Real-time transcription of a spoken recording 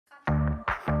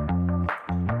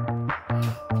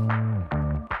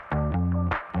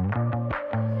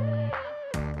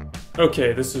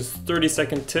Okay, this is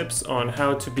 30-second tips on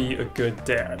how to be a good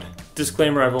dad.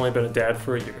 Disclaimer, I've only been a dad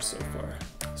for a year so far.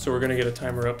 So we're gonna get a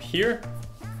timer up here.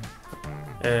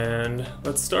 And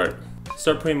let's start.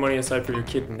 Start putting money aside for your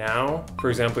kid now. For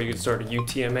example, you could start a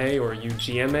UTMA or a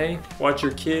UGMA. Watch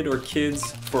your kid or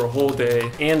kids for a whole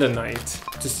day and a night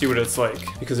to see what it's like,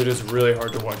 because it is really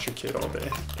hard to watch your kid all day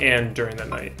and during the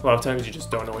night. A lot of times you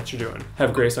just don't know what you're doing.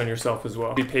 Have grace on yourself as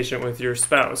well. Be patient with your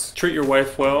spouse. Treat your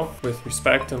wife well with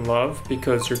respect and love,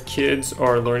 because your kids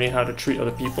are learning how to treat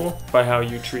other people by how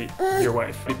you treat your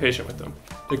wife. Be patient with them.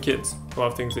 They're kids. A lot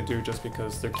of things they do just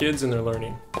because they're kids and they're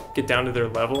learning. Get down to their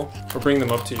level or bring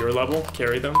them up to your level.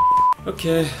 Carry them.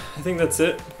 Okay, I think that's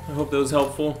it. I hope that was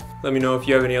helpful. Let me know if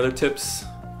you have any other tips,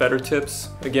 better tips.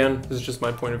 Again, this is just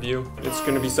my point of view. It's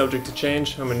going to be subject to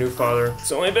change. I'm a new father.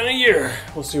 It's only been a year.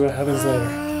 We'll see what happens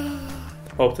later.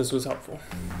 Hope this was helpful.